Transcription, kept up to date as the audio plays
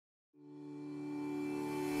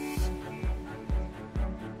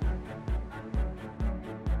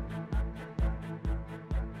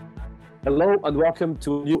Hello and welcome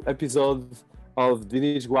to a new episode of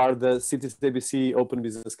Dinis Guarda Cities ABC Open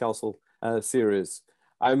Business Council series.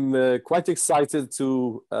 I'm quite excited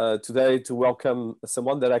to today to welcome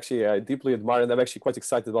someone that actually I deeply admire, and I'm actually quite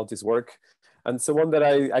excited about his work, and someone that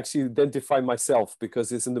I actually identify myself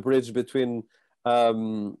because it's in the bridge between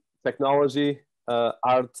technology,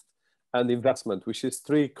 art, and investment, which is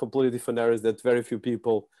three completely different areas that very few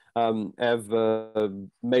people have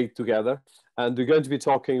made together. And we're going to be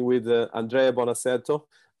talking with Andrea Bonaceto,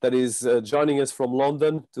 that is joining us from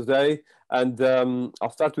London today. And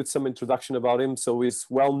I'll start with some introduction about him. So he's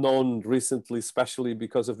well known recently, especially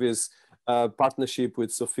because of his partnership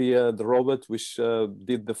with Sophia the Robot, which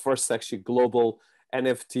did the first actually global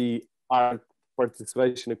NFT art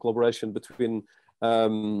participation and collaboration between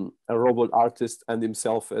a robot artist and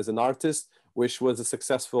himself as an artist, which was a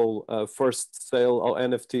successful first sale of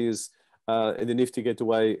NFTs in the Nifty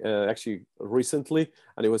Gateway actually recently,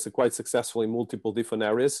 and it was quite successful in multiple different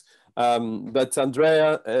areas. But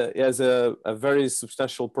Andrea has a very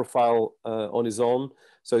substantial profile on his own.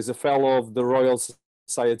 So he's a fellow of the Royal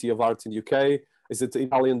Society of Art in the UK. He's an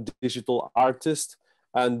Italian digital artist,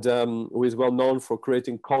 and who is well known for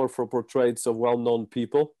creating colorful portraits of well-known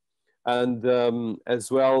people, and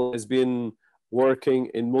as well has been working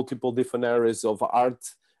in multiple different areas of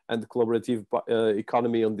art and collaborative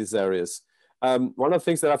economy on these areas. One of the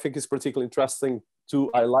things that I think is particularly interesting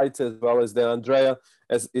to highlight as well is that Andrea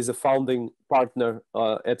is a founding partner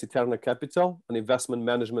at Eterna Capital, an investment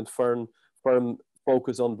management firm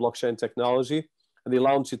focused on blockchain technology. And he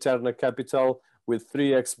launched Eterna Capital with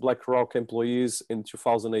 3 ex-BlackRock employees in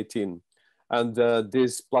 2018. And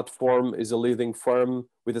this platform is a leading firm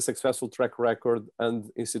with a successful track record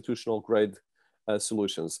and institutional grade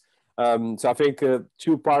solutions. So I think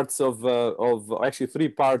three parts of a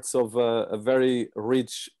very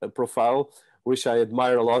rich profile, which I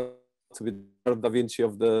admire a lot, with Da Vinci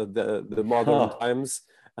of the modern times.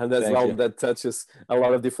 And as well, that touches a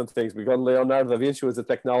lot of different things, because Leonardo da Vinci was a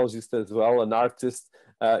technologist as well, an artist.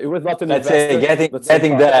 It was not an investor.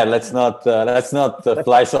 Getting there. Let's not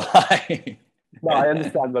fly so high. No, I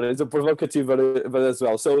understand, but it's a provocative, but as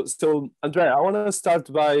well. So Andrea, I want to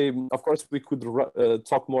start by, of course, we could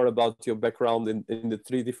talk more about your background in the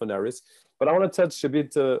 3 different areas, but I want to touch a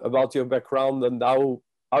bit about your background and how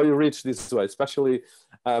you reached this way, especially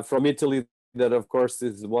from Italy, that of course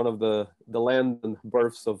is one of the land and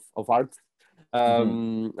births of art,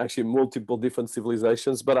 actually multiple different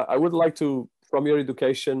civilizations. But I would like to, from your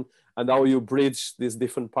education and how you bridge these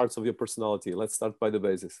different parts of your personality. Let's start by the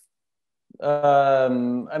basis. I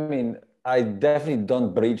mean, I definitely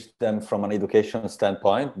don't bridge them from an education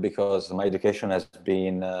standpoint, because my education has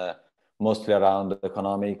been mostly around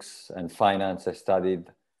economics and finance. I studied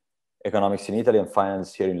economics in Italy and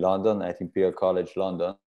finance here in London at Imperial College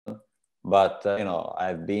London. But,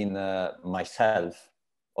 I've been myself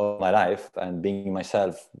all my life, and being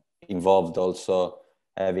myself involved also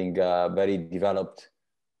having a very developed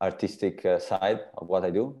artistic side of what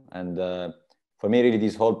I do. And for me, really,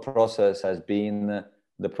 this whole process has been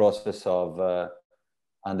the process of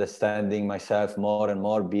understanding myself more and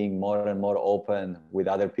more, being more and more open with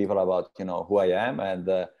other people about, who I am. And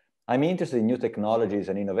I'm interested in new technologies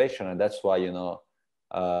and innovation. And that's why,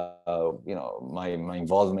 my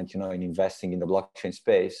involvement, in investing in the blockchain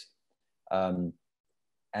space. And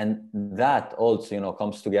that also,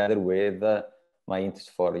 comes together with my interest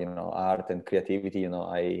for, art and creativity.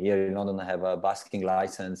 Here in London, I have a busking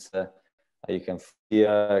license. You can see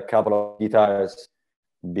a couple of guitars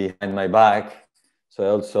behind my back. So I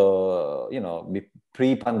also,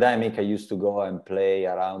 pre-pandemic, I used to go and play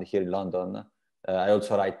around here in London. I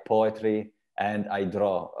also write poetry and I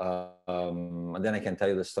draw. And then I can tell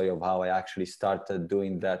you the story of how I actually started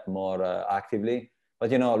doing that more actively. But,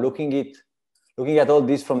 looking at all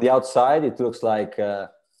this from the outside, it looks like,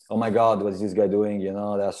 oh my God, what is this guy doing? There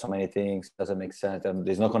are so many things, doesn't make sense, and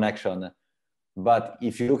there's no connection. But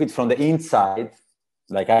if you look at it from the inside,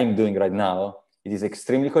 like I'm doing right now, it is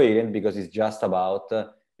extremely coherent, because it's just about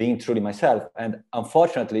being truly myself. And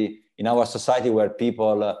unfortunately, in our society where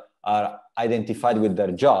people are identified with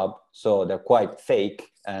their job, so they're quite fake,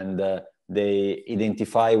 and they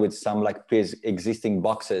identify with some like pre-existing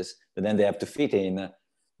boxes that then they have to fit in,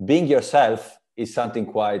 being yourself is something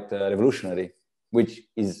quite revolutionary, which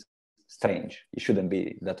is strange. It shouldn't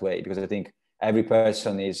be that way, because I think every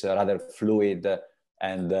person is rather fluid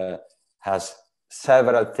and has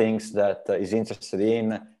several things that is interested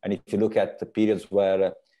in. And if you look at the periods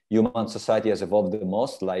where human society has evolved the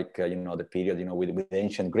most, like, the period, with the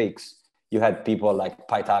ancient Greeks, you had people like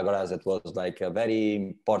Pythagoras, that was like a very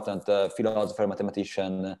important philosopher,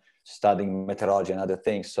 mathematician, studying meteorology and other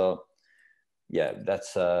things. So yeah,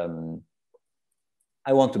 that's, I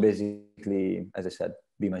want to basically, as I said,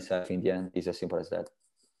 be myself in the end. It's as simple as that.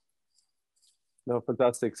 No,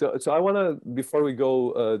 fantastic. So I want to, before we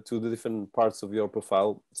go to the different parts of your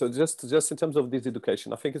profile, so just in terms of this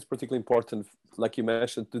education, I think it's particularly important, like you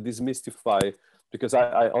mentioned, to demystify, because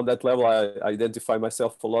I on that level, I identify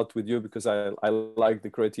myself a lot with you, because I like the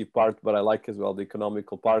creative part, but I like as well the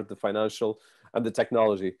economical part, the financial, and the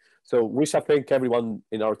technology. So which I think everyone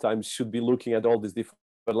in our times should be looking at all these different,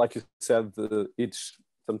 but like you said,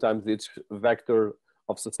 sometimes each vector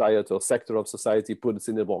of society or sector of society puts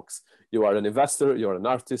in a box. You are an investor, you're an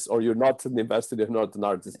artist, or you're not an investor, you're not an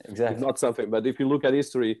artist. Exactly. It's not something. But if you look at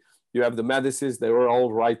history, you have the Medicis, they were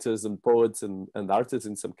all writers and poets and artists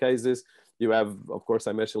in some cases. You have, of course,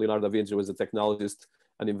 I mentioned Leonardo da Vinci was a technologist,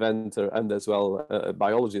 an inventor, and as well a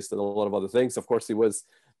biologist and a lot of other things. Of course, he was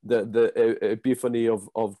the epiphany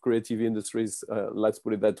of creative industries, let's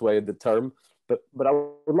put it that way, the term. But I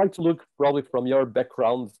would like to look probably from your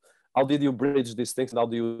background, how did you bridge these things and how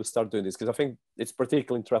do you start doing this? Because I think it's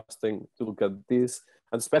particularly interesting to look at this,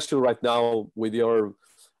 and especially right now with your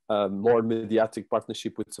more mediatic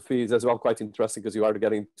partnership with Sophia is as well quite interesting, because you are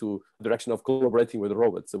getting to the direction of collaborating with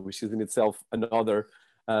robots, which is in itself another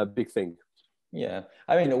big thing. Yeah,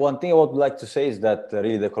 I mean, one thing I would like to say is that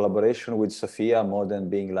really the collaboration with Sophia, more than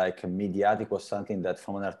being like mediatic, was something that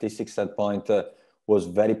from an artistic standpoint was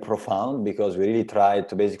very profound, because we really tried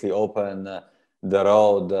to basically open the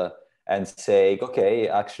road and say, okay,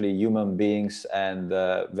 actually human beings and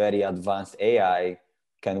very advanced AI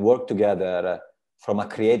can work together from a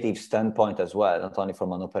creative standpoint as well, not only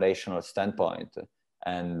from an operational standpoint.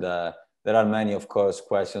 And there are many, of course,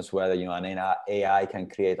 questions whether, you know, an AI can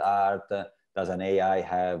create art. Does an AI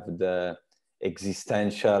have the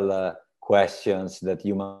existential questions that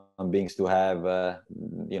human beings do have,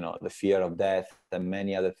 you know, the fear of death and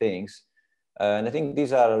many other things. And I think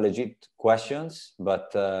these are legit questions,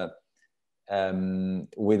 but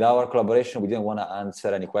with our collaboration, we didn't want to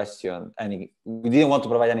answer any question. We didn't want to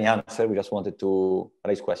provide any answer. We just wanted to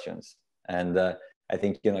raise questions. And I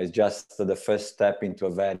think, you know, it's just the first step into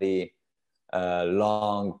a very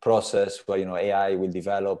long process where, you know, AI will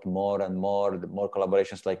develop more and more. The more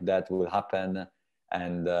collaborations like that will happen.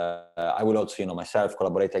 And I will also, you know, myself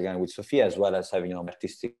collaborate again with Sophia, as well as having, you know, my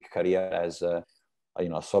artistic career as, you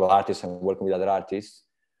know, a solo artist and working with other artists.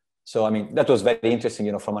 So, I mean, that was very interesting,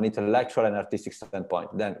 you know, from an intellectual and artistic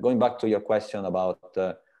standpoint. Then going back to your question about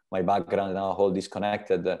my background and how all this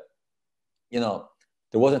connected, you know,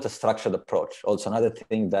 there wasn't a structured approach. Also, another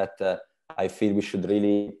thing that I feel we should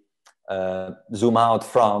really zoom out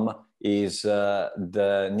from is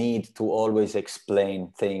the need to always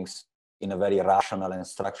explain things in a very rational and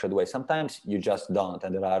structured way. Sometimes you just don't.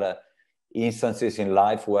 And there are instances in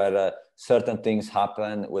life where certain things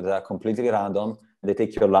happen that are completely random. They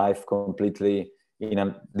take your life completely in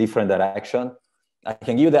a different direction. I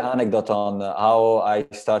can give you the anecdote on how I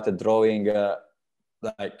started drawing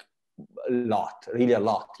like a lot, really a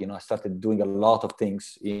lot. You know, I started doing a lot of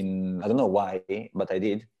things I don't know why, but I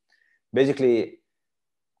did. Basically,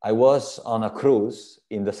 I was on a cruise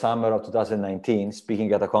in the summer of 2019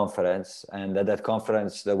 speaking at a conference. And at that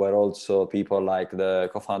conference, there were also people like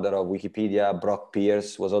the co-founder of Wikipedia, Brock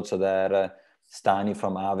Pierce was also there. Stani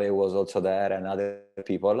from Aave was also there, and other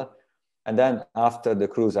people. And then after the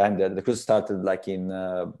cruise ended, the cruise started like in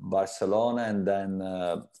Barcelona and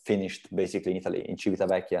then finished basically in Italy, in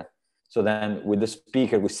Civitavecchia. So then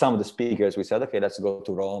with some of the speakers, we said, okay, let's go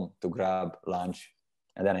to Rome to grab lunch.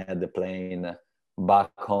 And then I had the plane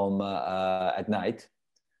back home at night.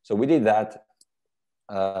 So we did that.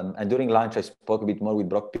 And during lunch, I spoke a bit more with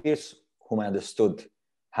Brock Pierce, whom I understood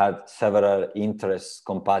had several interests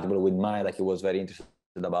compatible with mine. Like he was very interested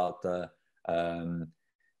about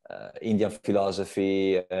Indian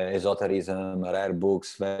philosophy, esotericism, rare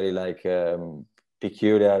books, very like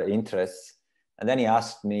peculiar interests. And then he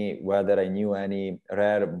asked me whether I knew any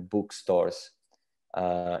rare bookstores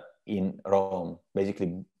in Rome,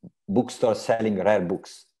 basically bookstores selling rare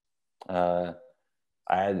books. I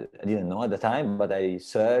didn't know at the time, but I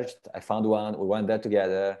searched, I found one, we went there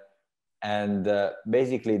together. And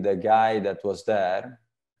basically the guy that was there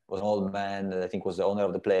was an old man that I think was the owner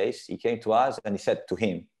of the place. He came to us and he said to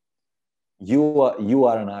him, you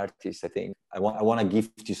are an artist, I think. I want to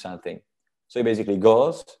gift you something. So he basically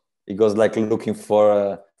goes like looking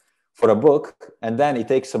for a book. And then he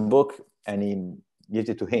takes a book and he gives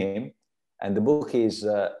it to him. And the book is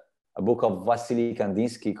a book of Wassily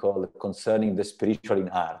Kandinsky called Concerning the Spiritual in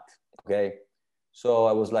Art. Okay. So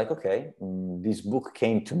I was like, okay, this book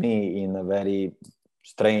came to me in a very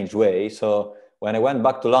strange way. So when I went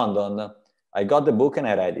back to London, I got the book and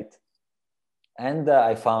I read it. And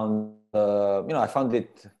I found, I found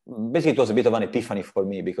it, basically it was a bit of an epiphany for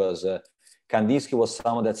me, because Kandinsky was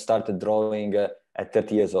someone that started drawing at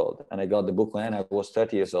 30 years old. And I got the book when I was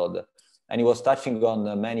 30 years old. And he was touching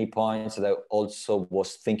on many points that I also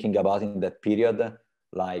was thinking about in that period,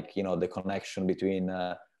 like, the connection between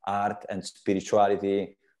art and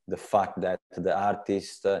spirituality, the fact that the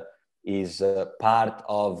artist is part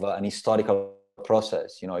of an historical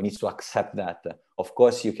process. He needs to accept that. Of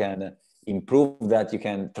course, you can improve that, you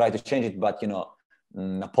can try to change it, but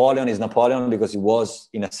Napoleon is Napoleon because he was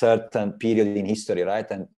in a certain period in history, right?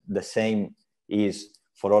 And the same is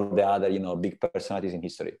for all the other big personalities in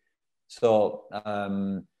history. So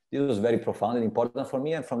this was very profound and important for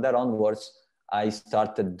me, and from there onwards I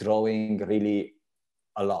started drawing really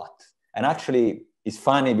a lot. And actually it's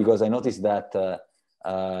funny because I noticed that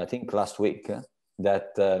I think last week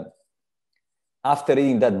that after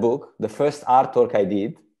reading that book, the first artwork I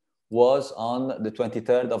did was on the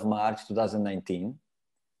 23rd of March 2019,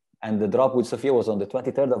 and the drop with Sophia was on the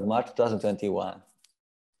 23rd of March 2021.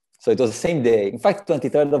 So it was the same day. In fact,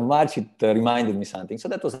 23rd of March, it reminded me something. So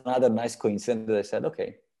that was another nice coincidence that I said,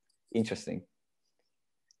 okay, interesting.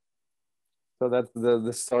 So that's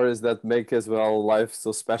the stories that make as well life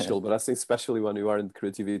so special, but I think especially when you are in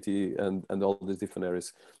creativity and all these different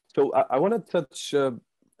areas. So I want to touch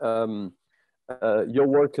your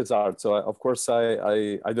work as art. So of course,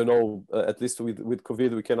 I don't know, at least with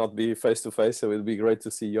COVID, we cannot be face to face. So it'll be great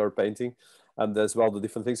to see your painting and as well the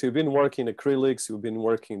different things. So you've been working acrylics, you've been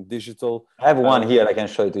working digital. I have one here, I can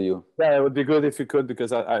show it to you. Yeah, it would be good if you could,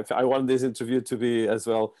 because I want this interview to be as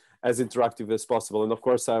well as interactive as possible. And of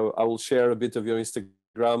course, I will share a bit of your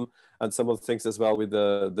Instagram and some of the things as well with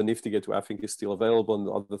the Nifty Gateway, I think is still available, and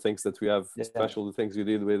other things that we have, special the things you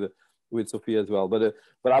did with Sophia as well. But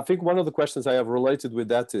I think one of the questions I have related with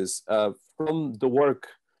that is from the work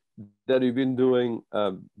that you've been doing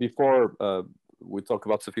before we talk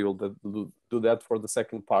about Sophia, we'll do that for the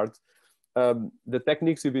second part. The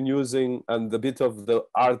techniques you've been using and a bit of the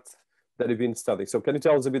art that you've been studying. So can you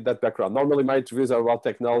tell us a bit that background? Normally my interviews are about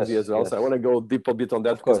technology as well. So I want to go deep a bit on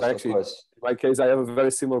that, because in my case, I have a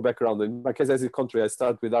very similar background. In my case, as a country, I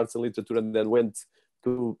started with arts and literature and then went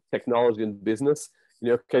to technology and business. In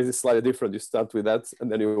your case, it's slightly different. You start with that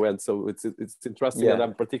and then you went. So it's interesting, and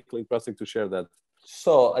I'm particularly interested to share that.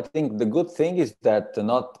 So I think the good thing is that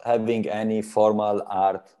not having any formal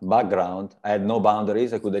art background, I had no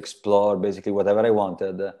boundaries. I could explore basically whatever I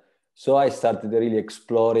wanted. So I started really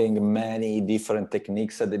exploring many different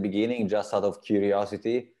techniques at the beginning, just out of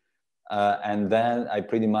curiosity. And then I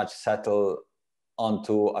pretty much settled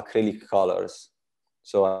onto acrylic colors.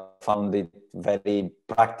 So I found it very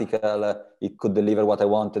practical. It could deliver what I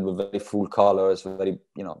wanted with very full colors, very,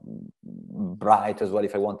 bright as well,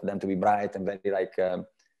 if I wanted them to be bright, and very like,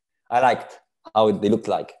 I liked how they looked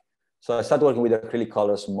like. So I started working with acrylic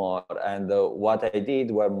colors more. And what I did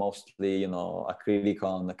were mostly, acrylic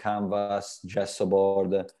on the canvas, gesso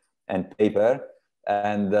board, and paper.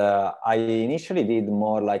 And I initially did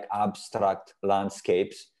more like abstract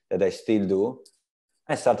landscapes that I still do.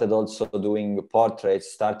 I started also doing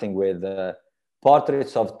portraits, starting with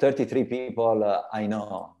portraits of 33 people I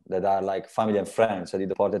know that are like family and friends. I did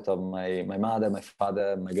the portrait of my mother, my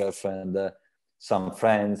father, my girlfriend, some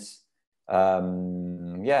friends.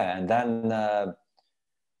 And then I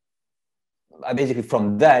basically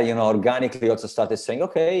from there, organically also started saying,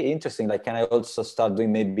 okay, interesting. Like, can I also start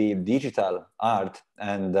doing maybe digital art?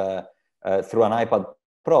 And through an iPad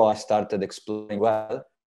Pro, I started exploring well.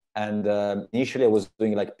 And initially I was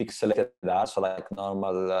doing like pixelated art, so like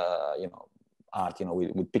normal, art,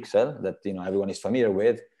 with pixel that, everyone is familiar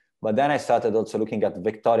with. But then I started also looking at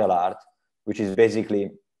vectorial art, which is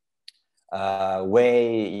basically a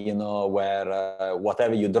way, where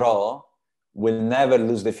whatever you draw will never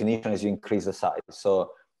lose definition as you increase the size.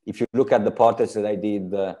 So if you look at the portraits that I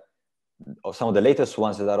did, or some of the latest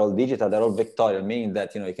ones that are all digital, they're all vectorial, meaning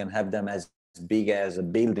that, you can have them as big as a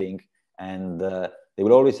building, and they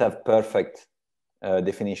will always have perfect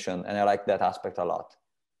definition. And I like that aspect a lot.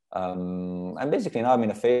 And basically now I'm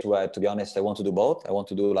in a phase where, to be honest, I want to do both. I want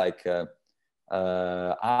to do like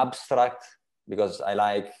abstract, because I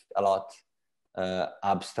like a lot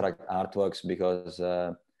abstract artworks, because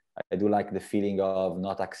I do like the feeling of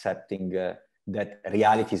not accepting that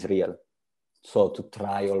reality is real. So to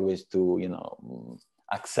try always to,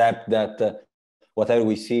 accept that whatever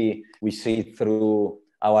we see through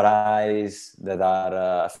our eyes that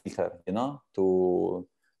are a filter, to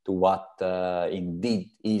what indeed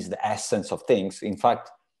is the essence of things. In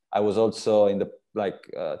fact, I was also in I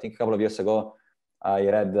think a couple of years ago, I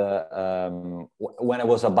read, when I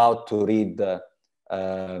was about to read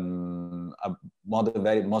one of the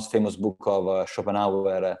very most famous book of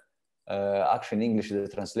Schopenhauer. Actually, in English, the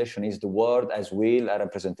translation is "The World as Will, a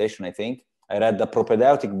Representation," I think. I read the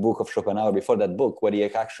propedeutic book of Schopenhauer before that book, where he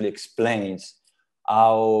actually explains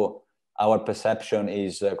how our perception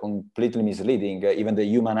is completely misleading. Even the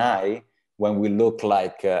human eye, when we look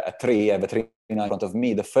like a tree, I have a tree in front of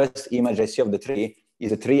me, the first image I see of the tree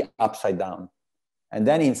is a tree upside down. And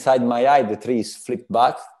then inside my eye, the tree is flipped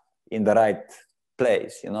back in the right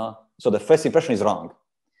place, you know? So the first impression is wrong.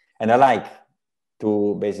 And I like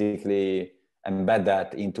to basically embed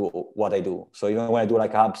that into what I do. So even when I do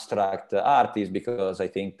like abstract art, is because I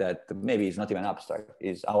think that maybe it's not even abstract,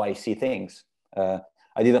 it's how I see things.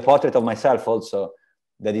 I did a portrait of myself also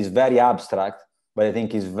that is very abstract, but I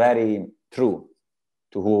think is very true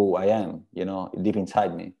to who I am, you know, deep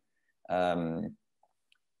inside me.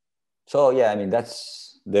 So yeah, I mean,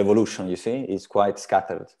 that's the evolution, you see, it's quite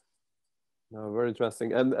scattered. No, very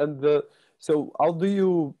interesting. So how do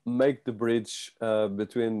you make the bridge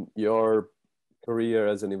between your career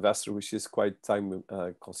as an investor, which is quite time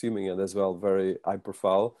consuming and as well very high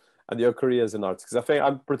profile, and your career as an artist? Because I think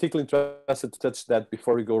I'm particularly interested to touch that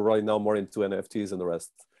before we go right now more into NFTs and the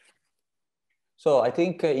rest. So I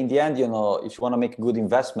think in the end, you know, if you want to make good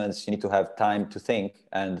investments, you need to have time to think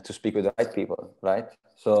and to speak with the right people, right?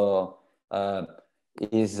 So it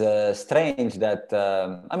is strange that,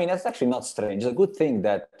 I mean, it's actually not strange. It's a good thing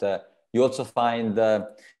that you also find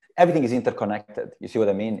everything is interconnected. You see what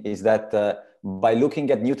I mean? Is that by looking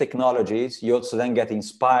at new technologies, you also then get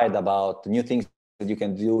inspired about new things that you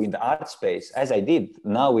can do in the art space, as I did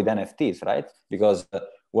now with NFTs, right? Because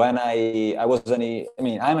when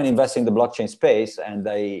I'm an investor in the blockchain space, and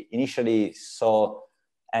I initially saw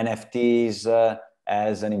NFTs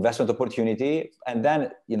as an investment opportunity, and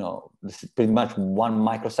then, you know, this is pretty much 1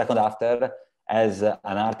 microsecond after, as an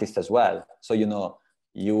artist as well. So, you know,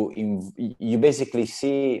 you basically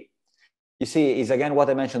see, you see, is again what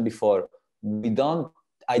I mentioned before.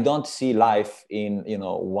 I don't see life in, you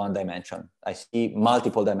know, one dimension. I see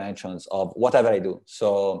multiple dimensions of whatever I do.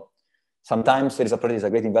 So sometimes there is a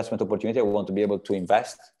great investment opportunity. I want to be able to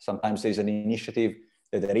invest. Sometimes there is an initiative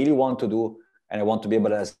that I really want to do, and I want to be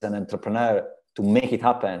able, as an entrepreneur, to make it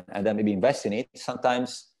happen and then maybe invest in it.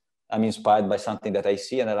 Sometimes I'm inspired by something that I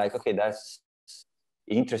see and I'm like, okay, that's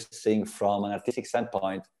interesting from an artistic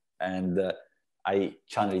standpoint, and I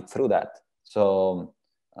channel it through that. So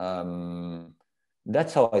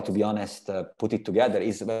that's how I, to be honest, put it together.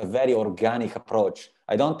 It's a very organic approach.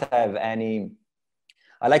 I like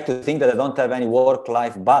to think that I don't have any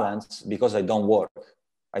work-life balance because I don't work.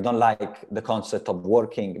 I don't like the concept of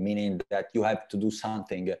working, meaning that you have to do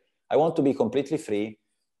something. I want to be completely free,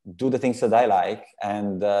 do the things that I like.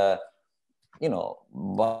 And, you know,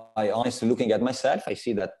 by honestly looking at myself, I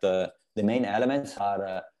see that the main elements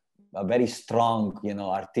are a very strong, you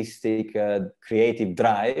know, artistic, creative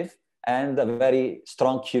drive, and a very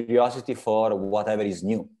strong curiosity for whatever is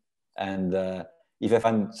new. And if I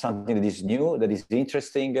find something that is new, that is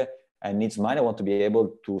interesting and needs money, I want to be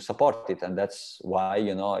able to support it. And that's why,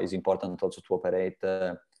 you know, it's important also to operate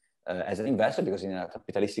as an investor, because in a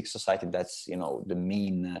capitalistic society, that's, you know, the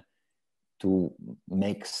mean to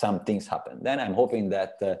make some things happen. Then I'm hoping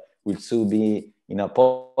that we'll soon be in a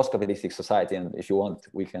post-capitalistic society. And if you want,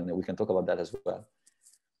 we can talk about that as well.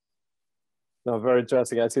 No, very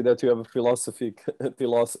interesting. I see that you have a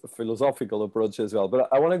philosophical approach as well. But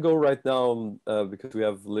I want to go right now because we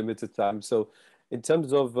have limited time. So in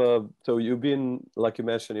terms of, so you've been, like you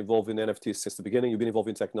mentioned, involved in NFTs since the beginning. You've been involved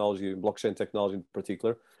in technology, blockchain technology in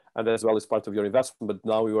particular, and as well as part of your investment. But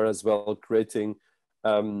now you are as well creating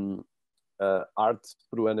art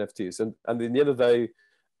through NFTs. And at the end of the day,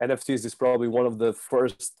 NFTs is probably one of the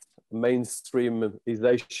first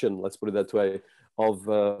mainstreamization, let's put it that way, of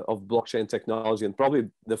blockchain technology. And probably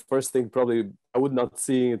the first thing, I would not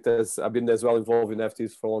see it as, I've been as well involved in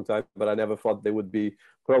NFTs for a long time, but I never thought they would be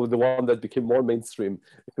probably the one that became more mainstream.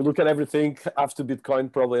 If you look at everything after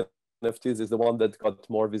Bitcoin, probably NFTs is the one that got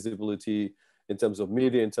more visibility in terms of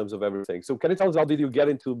media, in terms of everything. So can you tell us, how did you get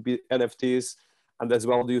into NFTs? And as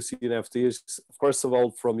well, do you see NFTs, first of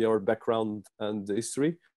all, from your background and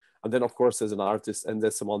history, and then, of course, as an artist, and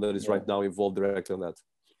as someone that is right now involved directly on that?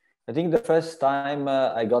 I think the first time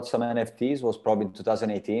I got some NFTs was probably in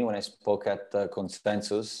 2018 when I spoke at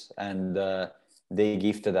Consensus, and they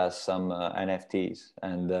gifted us some NFTs.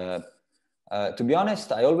 And to be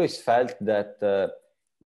honest, I always felt that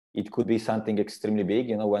it could be something extremely big,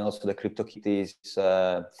 you know, when also the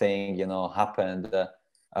CryptoKitties thing, you know, happened.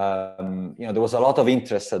 You know, there was a lot of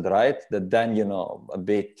interest, right? That then, you know, a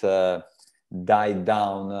bit died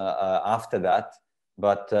down after that.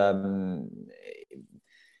 But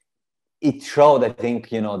it showed, I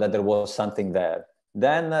think, you know, that there was something there.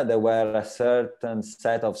 Then there were a certain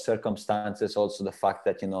set of circumstances, also the fact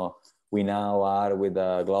that, you know, we now are with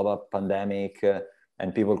a global pandemic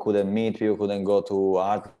and people couldn't meet, people couldn't go to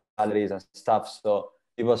art galleries and stuff. So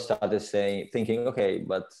people started thinking, okay,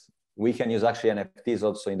 but we can use actually NFTs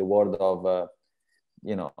also in the world of,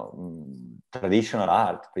 you know, traditional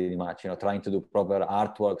art, pretty much, you know, trying to do proper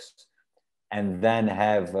artworks and then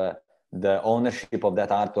have the ownership of that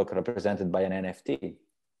artwork represented by an NFT,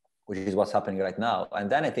 which is what's happening right now. And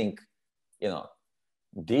then I think, you know,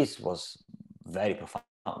 this was very profound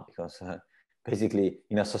because basically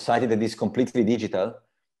in a society that is completely digital,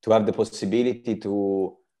 to have the possibility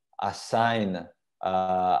to assign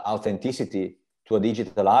authenticity to a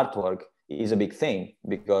digital artwork is a big thing,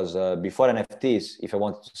 because before NFTs, if I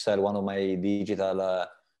wanted to sell one of my digital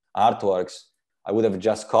artworks, I would have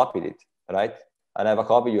just copied it, right? I'd have a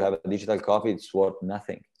copy, you have a digital copy, it's worth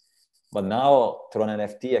nothing. But now through an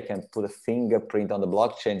NFT, I can put a fingerprint on the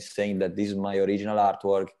blockchain saying that this is my original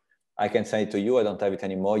artwork. I can send it to you, I don't have it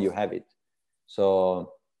anymore, you have it.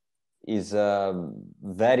 So it's a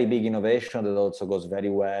very big innovation that also goes very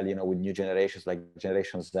well, you know, with new generations like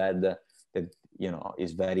Generation Z, that, you know,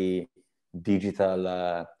 is very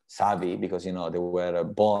digital savvy because, you know, they were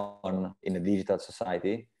born in a digital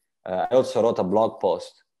society. I also wrote a blog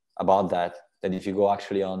post about that if you go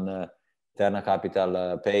actually on Eterna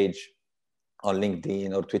Capital page on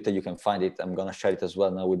LinkedIn or Twitter, you can find it. I'm going to share it as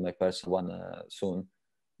well now with my personal one soon,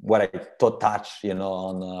 where I touch, you know,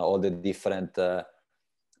 on all the different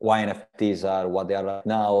why NFTs are what they are right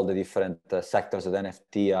now, all the different sectors that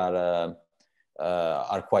NFT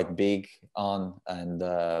are quite big on, and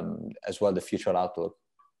as well the future outlook.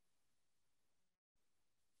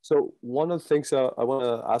 So one of the things I want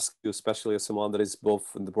to ask you, especially as someone that is both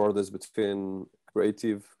in the borders between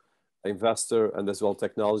creative, investor, and as well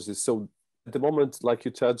technology. So at the moment, like you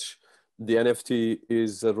touch, the NFT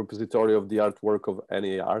is a repository of the artwork of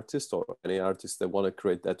any artist or any artist that want to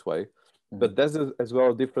create that way. Mm-hmm. But there's as well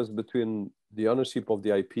a difference between the ownership of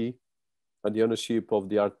the IP and the ownership of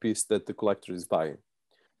the art piece that the collector is buying.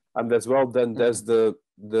 And as well, then there's the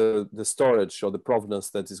storage or the provenance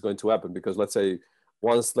that is going to happen. Because let's say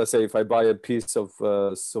if I buy a piece of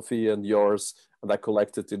Sophia and yours and I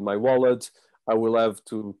collect it in my wallet, I will have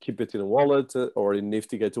to keep it in a wallet or in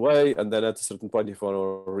Nifty Gateway. And then at a certain point, if I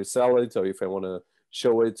want to resell it or if I want to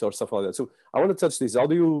show it or stuff like that. So I want to touch this. How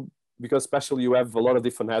do you, because especially you have a lot of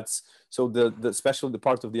different hats. So especially the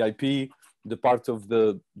part of the IP, the part of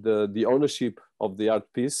the ownership of the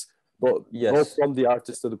art piece, both from the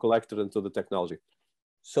artist to the collector and to the technology.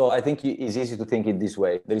 So I think it's easy to think it this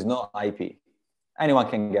way. There is no IP. Anyone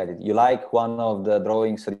can get it. You like one of the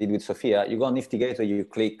drawings I did with Sophia, you go on Nifty Gateway, you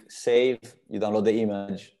click save, you download the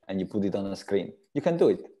image, and you put it on a screen. You can do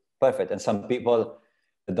it. Perfect. And some people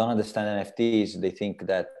that don't understand NFTs, they think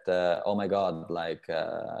that, oh my God, like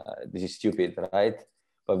this is stupid, right?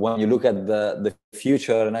 But when you look at the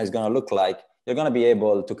future and how it's going to look like, you're going to be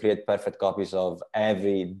able to create perfect copies of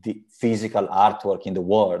every physical artwork in the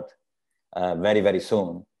world very, very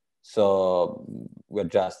soon. So we're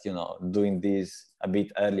just, you know, doing this a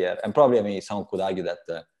bit earlier. And probably, I mean, someone could argue that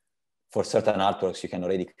for certain artworks, you can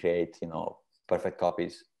already create, you know, perfect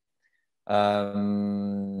copies.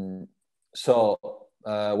 So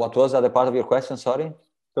what was the other part of your question? Sorry.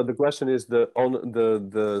 So the question is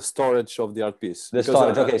the storage of the art piece. The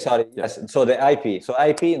storage. Okay, sorry. Yeah. Yes. So the IP. So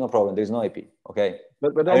IP, no problem. There is no IP. Okay.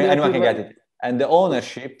 But anyone can get it. And the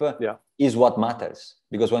ownership is what matters.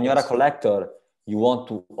 Because when you're a collector, you want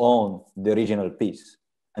to own the original piece.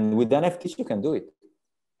 And with NFTs, you can do it.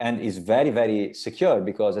 And it's very, very secure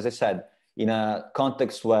because, as I said, in a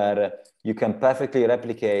context where you can perfectly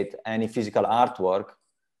replicate any physical artwork,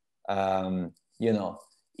 you know,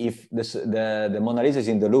 if the Mona Lisa is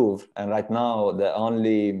in the Louvre, and right now the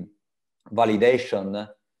only validation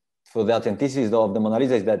for the authenticity of the Mona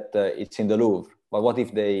Lisa is that it's in the Louvre. But what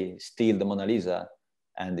if they steal the Mona Lisa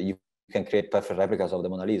and you can create perfect replicas of the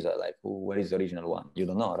Mona Lisa? Like, where is the original one? You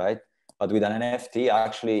don't know, right? But with an NFT,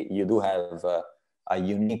 actually, you do have a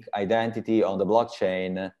unique identity on the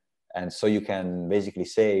blockchain. And so you can basically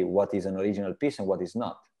say what is an original piece and what is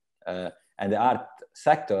not. And the art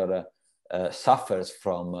sector suffers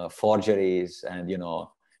from forgeries and, you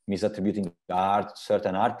know, misattributing art to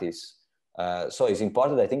certain artists. So it's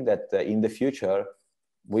important, I think, that in the future,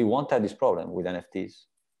 we won't have this problem with NFTs.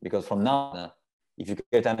 Because from now on, if you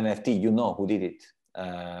create an NFT, you know who did it.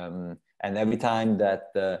 And every time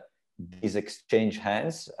that these exchange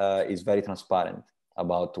hands is very transparent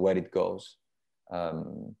about where it goes.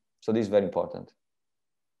 So this is very important.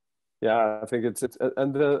 Yeah, I think it's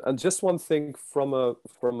and just one thing from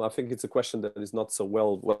I think it's a question that is not so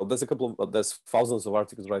well. There's a couple of there's thousands of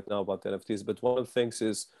articles right now about NFTs, but one of the things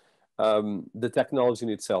is the technology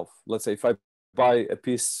in itself. Let's say if I buy a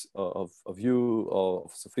piece of you or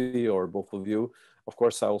of Sophie or both of you, of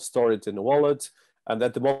course I will store it in a wallet. And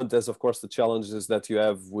at the moment, there's of course the challenges that you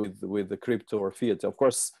have with the crypto or fiat. Of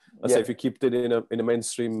course, let's say if you keep it in a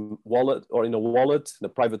mainstream wallet or in a wallet, in a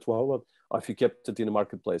private wallet, or if you kept it in a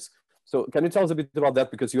marketplace. So can you tell us a bit about that?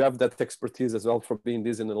 Because you have that expertise as well from being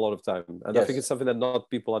this in a lot of time. And I think it's something that not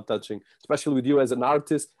people are touching, especially with you as an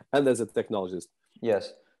artist and as a technologist.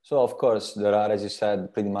 Yes. So of course, there are, as you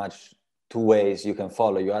said, pretty much two ways you can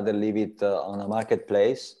follow. You either leave it on a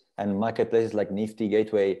marketplace, and marketplaces like Nifty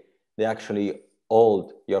Gateway, they actually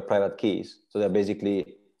hold your private keys. So they're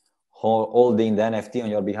basically holding the NFT on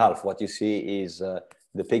your behalf. What you see is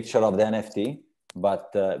the picture of the NFT,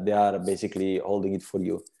 but they are basically holding it for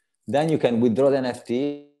you. Then you can withdraw the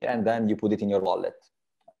NFT and then you put it in your wallet.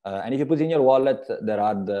 And if you put it in your wallet, there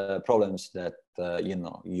are the problems that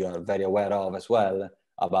you are very aware of as well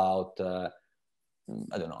about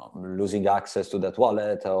I don't know, losing access to that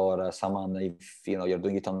wallet, or someone, if you're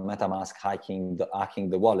doing it on MetaMask, hacking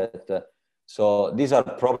the wallet. So these are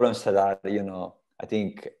problems that are I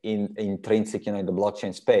think intrinsic in the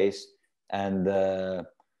blockchain space, and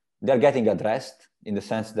they're getting addressed in the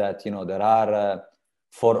sense that there are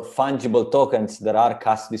for fungible tokens there are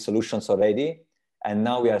custody solutions already, and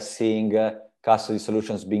now we are seeing custody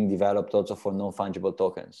solutions being developed also for non-fungible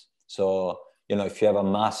tokens. So if you have a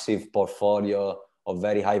massive portfolio of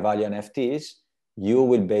very high value NFTs, you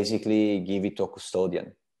will basically give it to a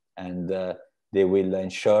custodian, and they will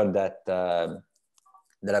ensure that the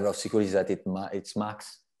level of security is at its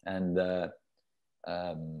max. And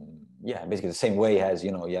basically the same way as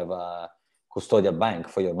you have a custodial bank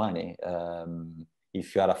for your money,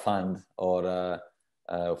 if you are a fund, or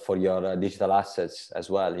for your digital assets as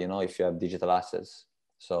well, if you have digital assets.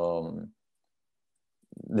 So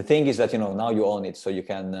the thing is that now you own it, so you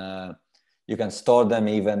can store them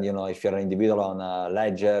even if you're an individual on a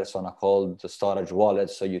ledger, so on a cold storage wallet,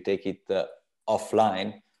 so you take it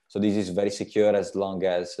offline. So this is very secure as long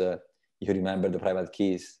as you remember the private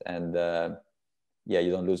keys, and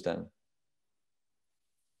you don't lose them.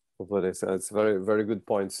 But it's a very, very good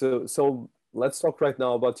point. So let's talk right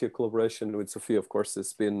now about your collaboration with Sophia. Of course,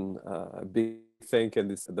 it's been a big thing,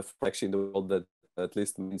 and it's the actually in the world that at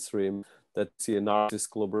least mainstream that see an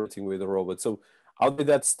artist collaborating with a robot. So how did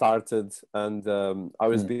that started, and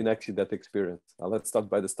how has been actually that experience? Let's start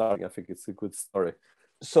by the starting. I think it's a good story.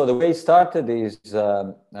 So the way it started is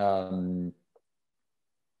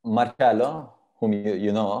Marcello, whom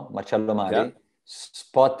you know, Marcello Mari,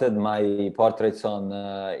 spotted my portraits on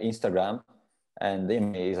Instagram, and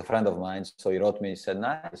he's a friend of mine. So he wrote me, he said,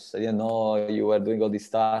 "Nice, I didn't know you were doing all this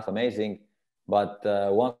stuff, amazing. But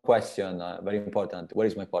one question, very important, where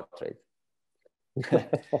is my portrait?"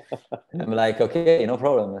 I'm like, okay, no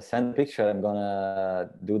problem. Send a picture. I'm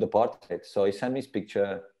gonna do the portrait. So he sent me his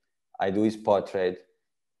picture. I do his portrait,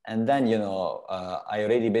 and then I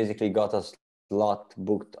already basically got a slot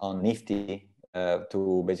booked on Nifty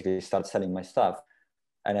to basically start selling my stuff.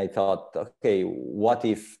 And I thought, okay, what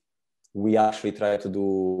if we actually try to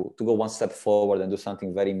go one step forward and do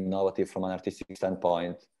something very innovative from an artistic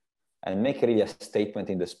standpoint, and make really a statement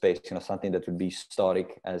in the space, something that would be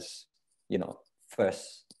historic as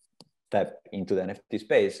first step into the NFT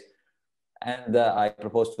space. And I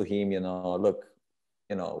proposed to him, look,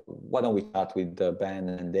 why don't we chat with Ben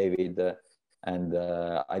and David, and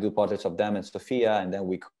I do portraits of them and Sophia, and then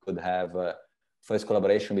we could have first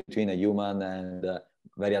collaboration between a human and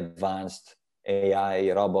very advanced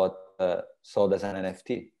AI robot sold as an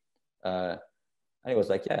NFT. And he was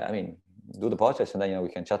like, yeah, I mean, do the portraits, and then we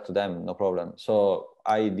can chat to them, no problem. So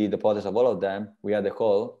I did the portraits of all of them. We had a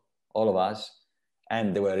call, all of us,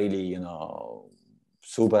 and they were really,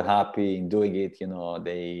 super happy in doing it.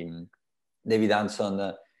 David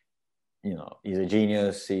Hanson, he's a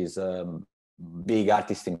genius. He's a big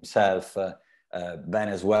artist himself. Ben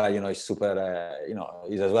as well, he's super,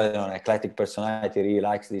 he's as well an eclectic personality, really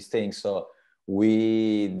likes these things. So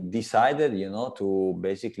we decided, to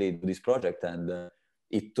basically do this project, and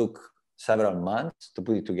it took several months to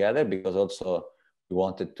put it together, because also we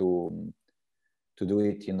wanted to do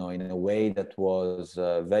it, in a way that was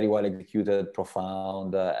very well executed,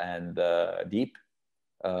 profound, and deep.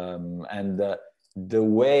 And the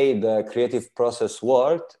way the creative process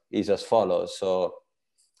worked is as follows. So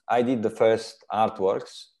I did the first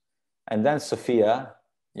artworks, and then Sophia,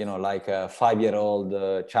 like a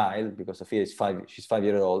 5-year-old child, because Sophia is she's 5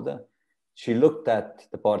 years old. She looked at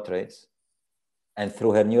the portraits, And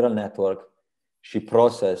through her neural network, she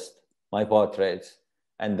processed my portraits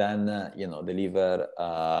and then, you know, deliver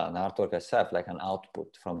an artwork herself, like an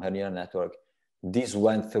output from her neural network. This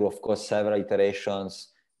went through, of course, several iterations.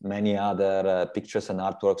 Many other pictures and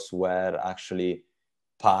artworks were actually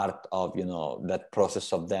part of, you know, that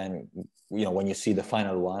process of then, you know, when you see the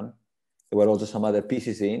final one, there were also some other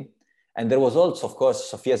pieces in. And there was also, of course,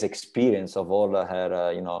 Sophia's experience of all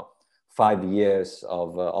her, you know, 5 years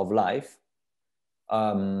of life.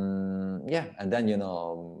 Yeah, and then, you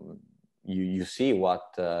know, you see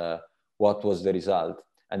what was the result.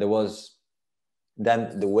 And there was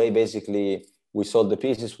then the way basically we sold the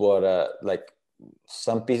pieces were like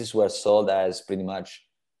some pieces were sold as pretty much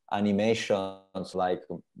animations, like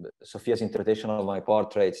Sophia's interpretation of my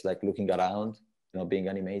portraits, like looking around, you know, being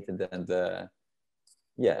animated, and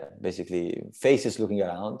yeah, basically faces looking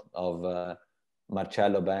around of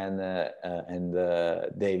Marcello, Ben, and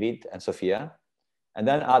David and Sophia. And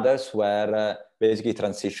then others were basically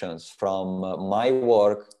transitions from my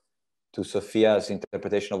work to Sophia's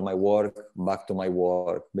interpretation of my work, back to my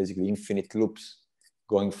work, basically infinite loops,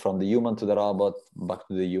 going from the human to the robot, back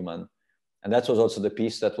to the human. And that was also the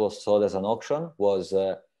piece that was sold as an auction, was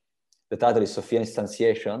the title is Sophia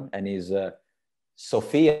Instantiation, and is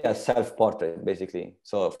Sophia's self-portrait, basically.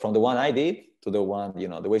 So from the one I did to the one, you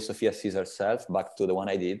know, the way Sophia sees herself, back to the one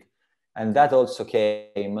I did. And that also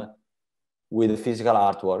came with a physical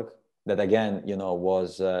artwork that, again, you know,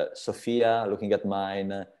 was Sophia looking at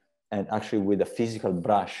mine and actually with a physical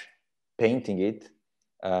brush painting it.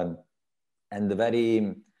 And the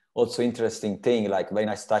very also interesting thing, like very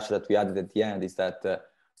nice touch that we added at the end, is that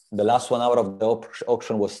the last 1 hour of the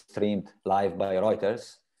auction was streamed live by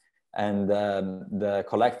Reuters. And the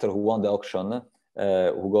collector who won the auction,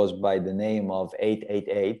 who goes by the name of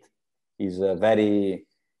 888, is a very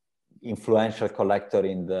influential collector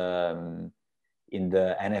in the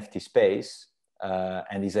NFT space,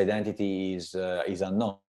 and his identity is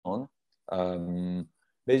unknown.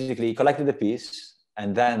 Basically, he collected the piece,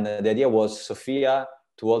 and then the idea was Sophia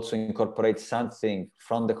to also incorporate something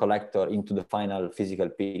from the collector into the final physical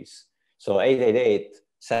piece. So 888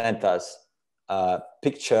 sent us a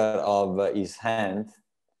picture of his hand,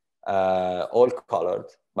 all colored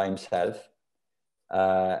by himself,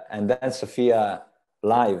 and then Sophia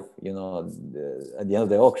live, you know, at the end of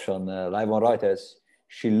the auction, live on Reuters,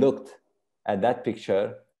 she looked at that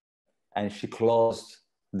picture and she closed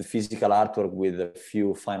the physical artwork with a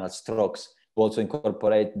few final strokes to also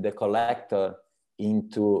incorporate the collector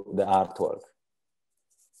into the artwork.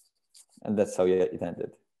 And that's how it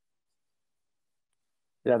ended.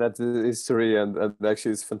 Yeah, that's the history, and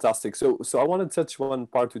actually it's fantastic. So I want to touch one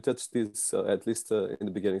part. We touched this at least in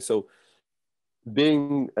the beginning. So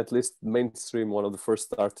being at least mainstream, one of the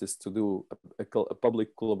first artists to do a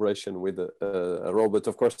public collaboration with a robot.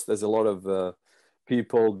 Of course, there's a lot of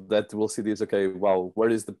people that will see this, okay, wow, where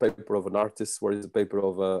is the paper of an artist? Where is the paper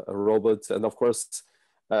of a robot? And of course,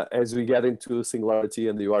 as we get into Singularity,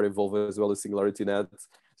 and you are involved as well as Singularity Net.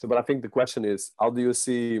 So, but I think the question is, how do you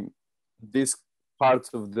see this part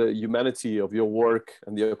of the humanity of your work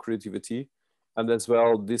and your creativity, and as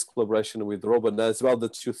well this collaboration with robot, and as well the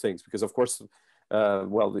two things? Because of course,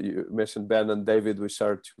 well, you mentioned Ben and David, which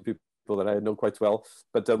are two people that I know quite well.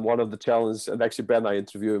 But one of the challenges, and actually Ben, I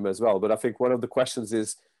interview him as well. But I think one of the questions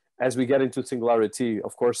is, as we get into Singularity,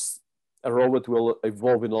 of course, a robot will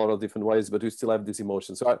evolve in a lot of different ways, but we still have this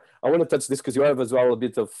emotion. So I want to touch this because you have as well a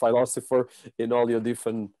bit of philosopher in all your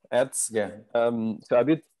different ads. Yeah. So a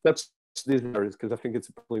bit touch these areas because I think it's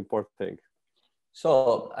a really important thing.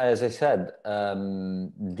 So as I said,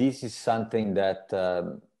 this is something that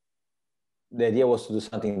the idea was to do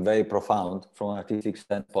something very profound from an artistic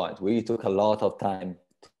standpoint. We took a lot of time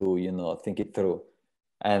to, you know, think it through.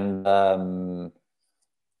 And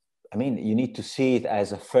I mean, you need to see it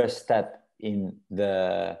as a first step in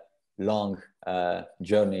the long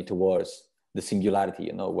journey towards the singularity,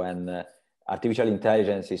 you know, when artificial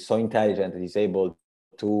intelligence is so intelligent that it's able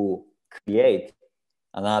to create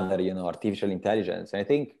another, you know, artificial intelligence. And I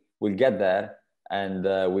think we'll get there, and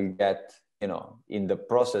we'll get, you know, in the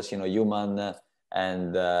process, you know, human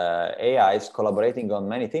and AI is collaborating on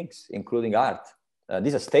many things, including art.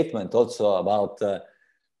 This is a statement also about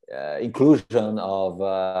inclusion of,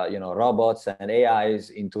 you know, robots and AIs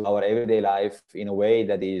into our everyday life in a way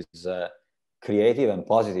that is creative and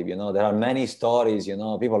positive. You know, there are many stories, you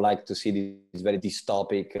know, people like to see these very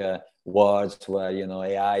dystopic words where, you know,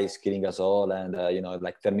 AI is killing us all and, you know,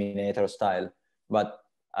 like Terminator style. But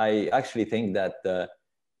I actually think that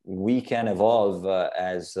we can evolve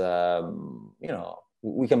as, you know,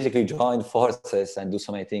 we can basically join forces and do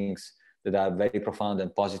so many things that are very profound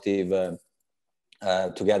and positive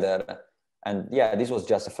together. And yeah, this was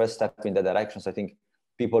just the first step in that direction. So I think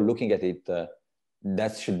people looking at it,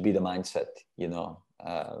 that should be the mindset, you know.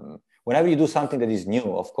 Whenever you do something that is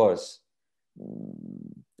new, of course,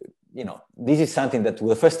 you know, this is something that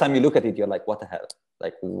the first time you look at it, you're like, what the hell?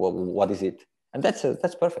 Like, what is it? And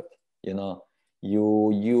that's perfect. You know,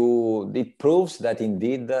 it proves that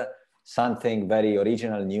indeed something very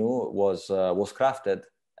original, new was crafted.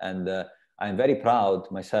 And I'm very proud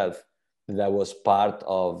myself that I was part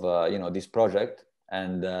of, you know, this project.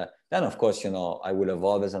 And then, of course, you know, I will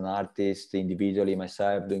evolve as an artist individually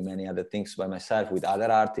myself, doing many other things by myself with other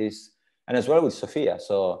artists, and as well with Sophia.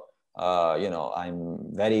 So, you know, I'm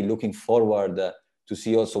very looking forward to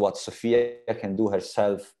see also what Sophia can do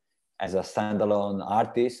herself as a standalone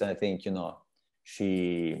artist. And I think, you know,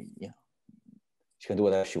 she can do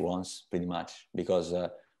whatever she wants pretty much, because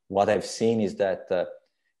what I've seen is that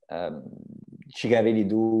she can really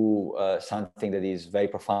do something that is very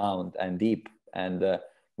profound and deep. And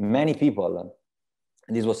many people,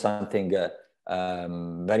 and this was something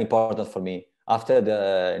very important for me, after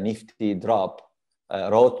the Nifty drop,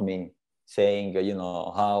 wrote me saying, you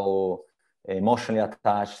know, how emotionally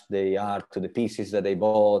attached they are to the pieces that they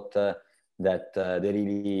bought, that they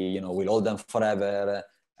really, you know, will hold them forever.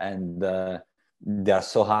 And they are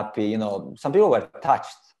so happy. You know, some people were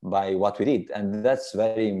touched by what we did. And that's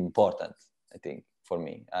very important, I think, for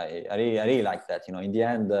me. I really like that. You know, in the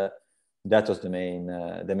end, that was the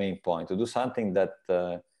main point, to do something that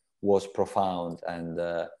was profound and,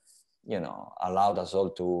 you know, allowed us all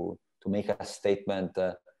to make a statement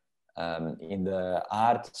in the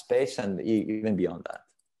art space and even beyond that.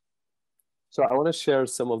 So I want to share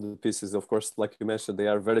some of the pieces. Of course, like you mentioned, they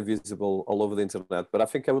are very visible all over the internet, but I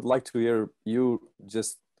think I would like to hear you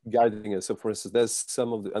just guiding us. So for instance, there's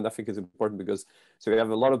some of the, and I think it's important because, so we have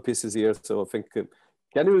a lot of pieces here. So I think,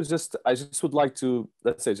 can you just, I just would like to,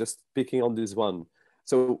 let's say, just picking on this one.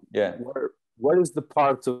 So yeah, what is the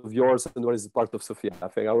part of yours and what is the part of Sophia? I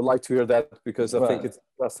think I would like to hear that because I think it's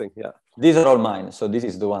interesting. Yeah. These are all mine. So this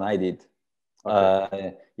is the one I did.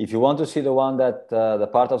 Okay. If you want to see the one that the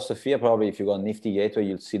part of Sophia, probably if you go on Nifty Gateway,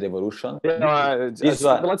 you'll see the evolution. Yeah, no,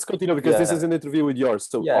 let's continue because this is an interview with yours.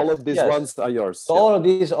 So all of these ones are yours. So all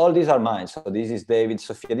these are mine. So this is David,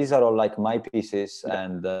 Sophia. These are all like my pieces. Yeah.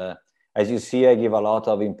 And as you see, I give a lot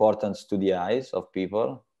of importance to the eyes of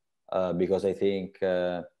people because I think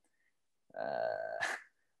I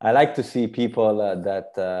like to see people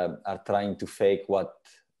that are trying to fake what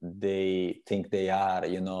they think they are,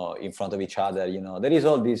 you know, in front of each other. You know, there is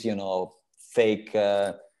all this, you know, fake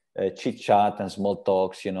chit chat and small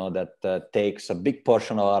talks, you know, that takes a big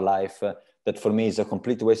portion of our life. That for me is a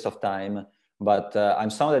complete waste of time. But I'm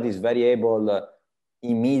someone that is very able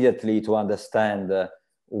immediately to understand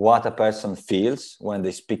what a person feels when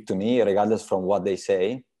they speak to me, regardless from what they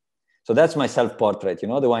say. So that's my self-portrait, you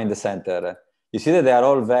know, the one in the center. You see that they are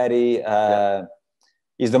all very.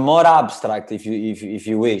 Is the more abstract, if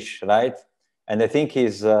you wish, right? And I think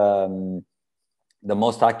is the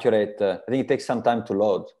most accurate. I think it takes some time to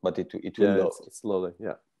load, but it will load. It's loading,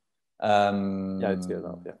 yeah. Yeah, it's here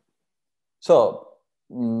now, yeah. So,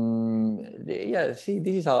 yeah, see,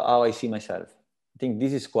 this is how I see myself. I think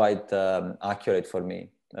this is quite accurate for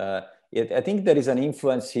me. I think there is an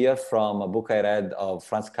influence here from a book I read of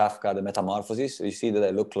Franz Kafka, The Metamorphosis. You see that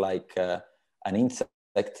I look like an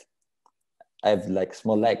insect. I have like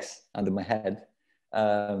small legs under my head,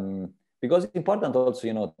 because it's important also,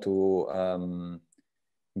 you know, to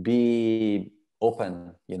be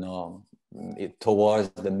open, you know, towards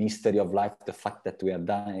the mystery of life, the fact that we are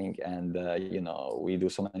dying, and you know, we do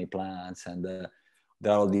so many plans, and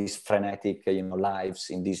there are all these frenetic, you know,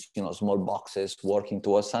 lives in these, you know, small boxes working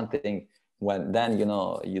towards something. When then, you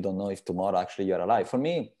know, you don't know if tomorrow actually you're alive. For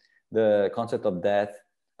me, the concept of death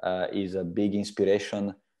is a big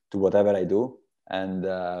inspiration to whatever I do. And,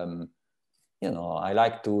 you know, I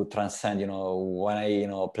like to transcend, you know, when I, you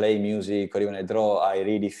know, play music or even I draw, I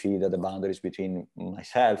really feel that the boundaries between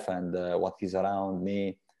myself and what is around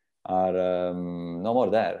me are no more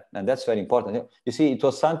there. And that's very important. You see, it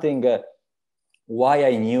was something, why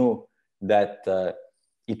I knew that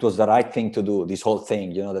it was the right thing to do, this whole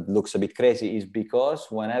thing, you know, that looks a bit crazy, is because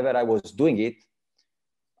whenever I was doing it,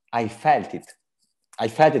 I felt it. I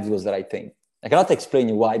felt it was the right thing. I cannot explain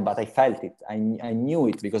you why, but I felt it. I knew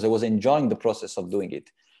it because I was enjoying the process of doing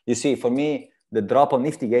it. You see, for me, the drop on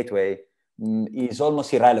Nifty Gateway is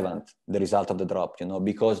almost irrelevant, the result of the drop, you know,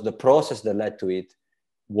 because the process that led to it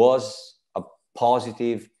was a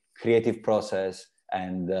positive, creative process.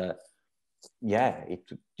 And yeah,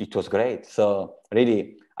 it was great. So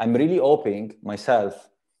really, I'm really hoping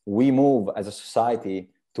myself, we move as a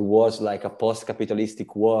society towards like a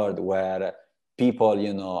post-capitalistic world where people,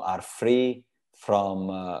 you know, are free from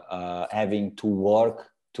having to work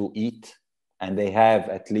to eat, and they have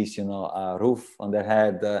at least, you know, a roof on their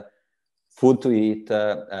head, food to eat,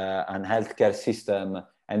 and healthcare system,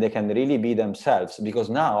 and they can really be themselves. Because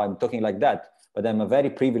now I'm talking like that, but I'm a very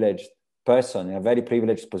privileged person in a very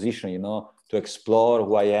privileged position, you know, to explore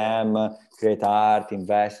who I am, create art,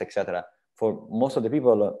 invest, etc. For most of the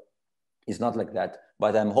people, it's not like that.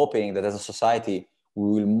 But I'm hoping that as a society,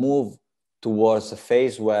 we will move towards a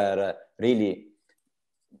phase where really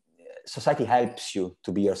society helps you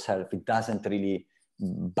to be yourself. It doesn't really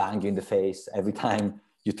bang you in the face every time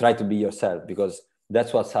you try to be yourself, because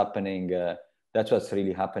that's what's happening. That's what's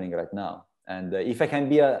really happening right now. And if I can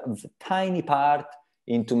be a tiny part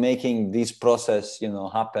into making this process, you know,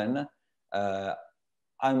 happen,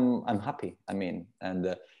 I'm happy. I mean,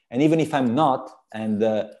 and even if I'm not, and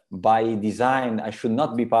by design I should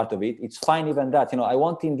not be part of it, it's fine even that. You know, I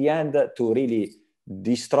want in the end to really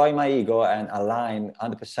destroy my ego and align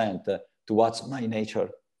 100% to what's my nature.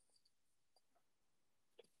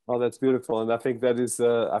 Oh, that's beautiful. And I think that is,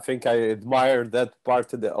 I think I admire that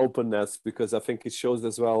part of the openness, because I think it shows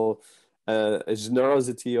as well a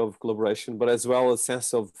generosity of collaboration, but as well a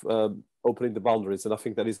sense of opening the boundaries. And I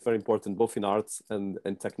think that is very important, both in arts and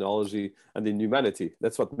technology and in humanity.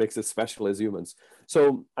 That's what makes us special as humans.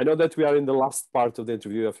 So I know that we are in the last part of the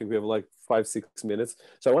interview. I think we have like 5-6 minutes.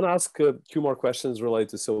 So I want to ask two more questions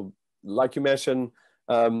related. So like you mentioned,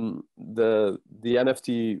 the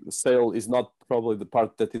NFT sale is not probably the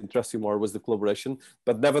part that interests you more, was the collaboration,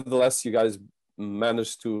 but nevertheless you guys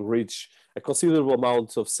managed to reach a considerable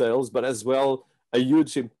amount of sales, but as well a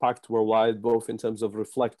huge impact worldwide, both in terms of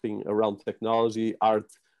reflecting around technology,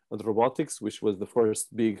 art, and robotics, which was the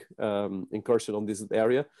first big incursion on this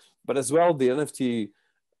area. But as well, the NFT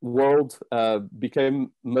world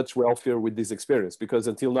became much wealthier with this experience, because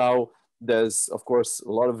until now, there's, of course,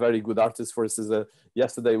 a lot of very good artists. For instance,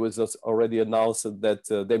 yesterday was already announced that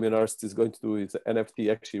Damien Hirst is going to do his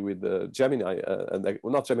NFT actually with Gemini,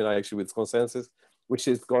 not Gemini, actually with Consensus, which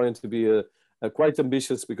is going to be quite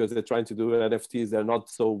ambitious, because they're trying to do NFTs. They're not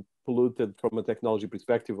so polluted from a technology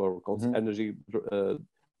perspective or energy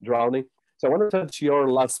drowning. So I want to touch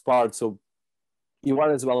your last part. So you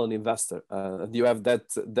are as well an investor, and you have that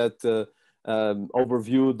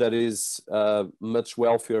overview that is much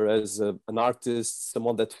wealthier as an artist,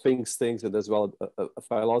 someone that thinks things, and as well a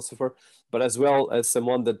philosopher, but as well as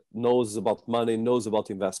someone that knows about money, knows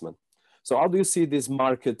about investment. So how do you see this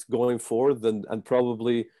market going forward, and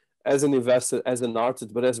probably as an investor, as an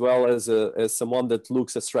artist, but as well as someone that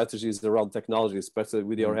looks at strategies around technology, especially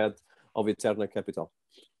with your head of Eterna Capital?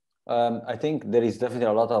 I think there is definitely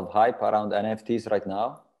a lot of hype around NFTs right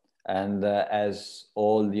now. And as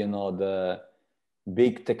all, you know, the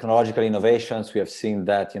big technological innovations, we have seen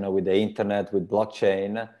that, you know, with the internet, with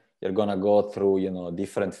blockchain, you're going to go through, you know,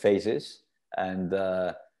 different phases. And,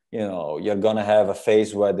 you know, you're going to have a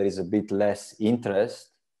phase where there is a bit less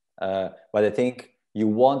interest. But I think you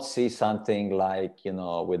won't see something like, you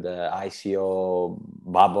know, with the ICO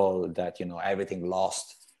bubble that, you know, everything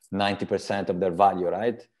lost 90% of their value,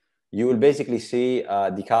 right? You will basically see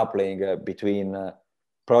decoupling between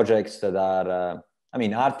projects that are, I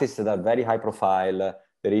mean, artists that are very high profile.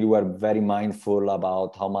 They really were very mindful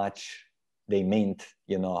about how much they mint,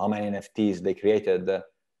 you know, how many NFTs they created.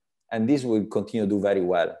 And this will continue to do very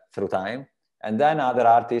well through time. And then other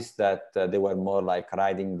artists that they were more like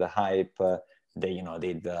riding the hype. They, you know,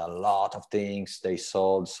 did a lot of things. They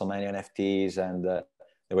sold so many NFTs, and they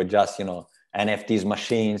were just, you know, NFTs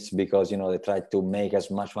machines, because, you know, they tried to make as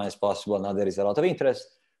much money as possible. Now there is a lot of interest.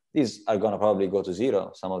 These are going to probably go to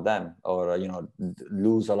zero, some of them, or, you know,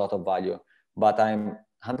 lose a lot of value. But I'm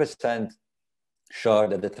 100% sure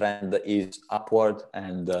that the trend is upward,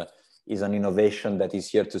 and is an innovation that is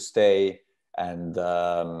here to stay. And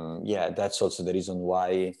yeah, that's also the reason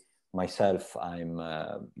why myself, I'm,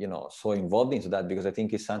 you know, so involved into that, because I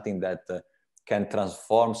think it's something that can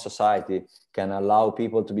transform society, can allow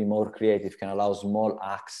people to be more creative, can allow small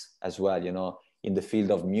acts as well, you know, in the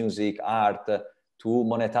field of music, art, to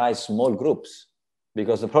monetize small groups.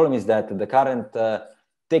 Because the problem is that the current,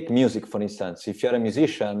 take music, for instance, if you're a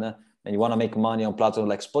musician and you want to make money on platforms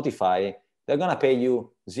like Spotify, they're going to pay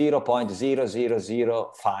you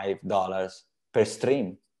 $0.0005 per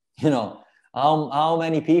stream. You know, how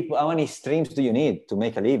many streams do you need to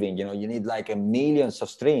make a living? You know, you need like millions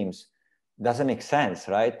of streams. Doesn't make sense,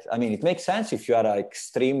 right? I mean, it makes sense if you are an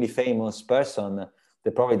extremely famous person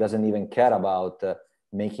that probably doesn't even care about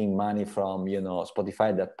making money from, you know, Spotify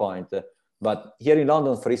at that point. But here in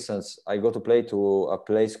London, for instance, I go to play to a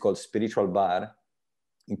place called Spiritual Bar.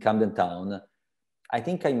 in Camden Town. I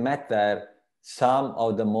think I met there some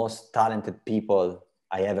of the most talented people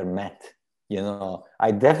I ever met. You know,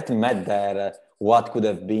 I definitely met there what could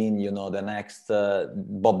have been, you know, the next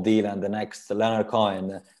Bob Dylan, the next Leonard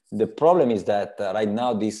Cohen. The problem is that right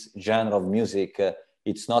now this genre of music,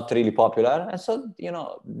 it's not really popular. And so, you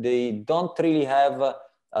know, they don't really have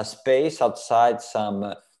a space outside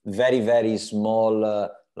some very, very small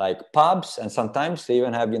like pubs. And sometimes they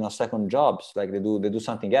even have, you know, second jobs, like they do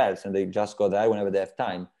something else and they just go there whenever they have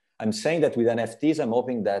time. I'm saying that with NFTs, I'm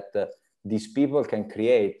hoping that these people can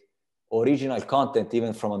create original content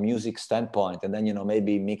even from a music standpoint, and then, you know,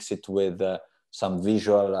 maybe mix it with some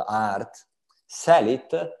visual art, sell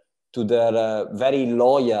it to their very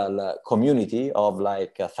loyal community of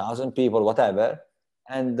like 1,000 people, whatever,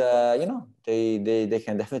 and you know, they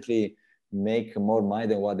can definitely make more money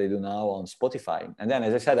than what they do now on Spotify. And then,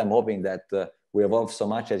 as I said, I'm hoping that we evolve so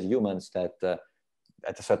much as humans that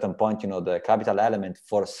at a certain point, you know, the capital element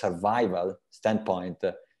for survival standpoint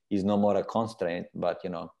is no more a constraint, but, you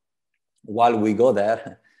know, while we go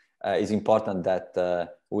there, it's important that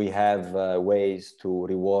we have ways to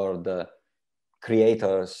reward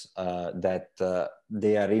creators that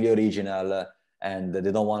they are really original and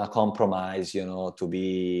they don't want to compromise, you know, to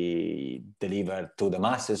be delivered to the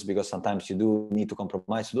masses, because sometimes you do need to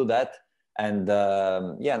compromise to do that. And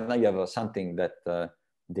yeah, now you have something that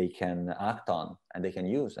they can act on and they can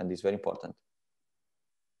use, and it's very important.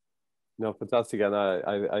 No, fantastic. And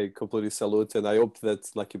I completely salute. And I hope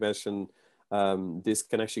that, like you mentioned, this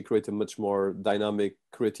can actually create a much more dynamic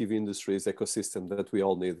creative industries ecosystem that we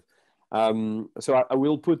all need. So I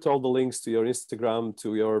will put all the links to your Instagram,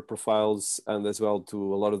 to your profiles, and as well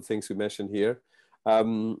to a lot of the things we mentioned here.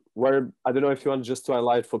 Where, I don't know if you want just to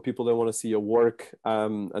highlight for people that want to see your work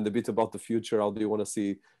and a bit about the future, how do you want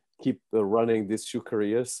to keep running these 2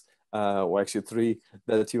 careers? Or actually 3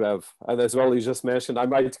 that you have. And as well, you just mentioned, I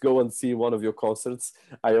might go and see one of your concerts.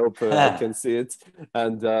 I hope I can see it.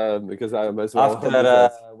 And because I'm as well. After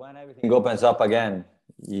when everything opens up again,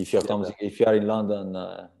 if you are in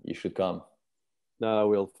London, you should come. No, I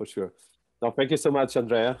will, for sure. No, thank you so much,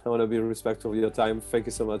 Andrea. I want to be respectful of your time. Thank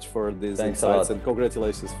you so much for these insights, and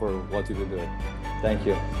congratulations for what you've been doing. Thank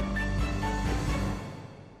you.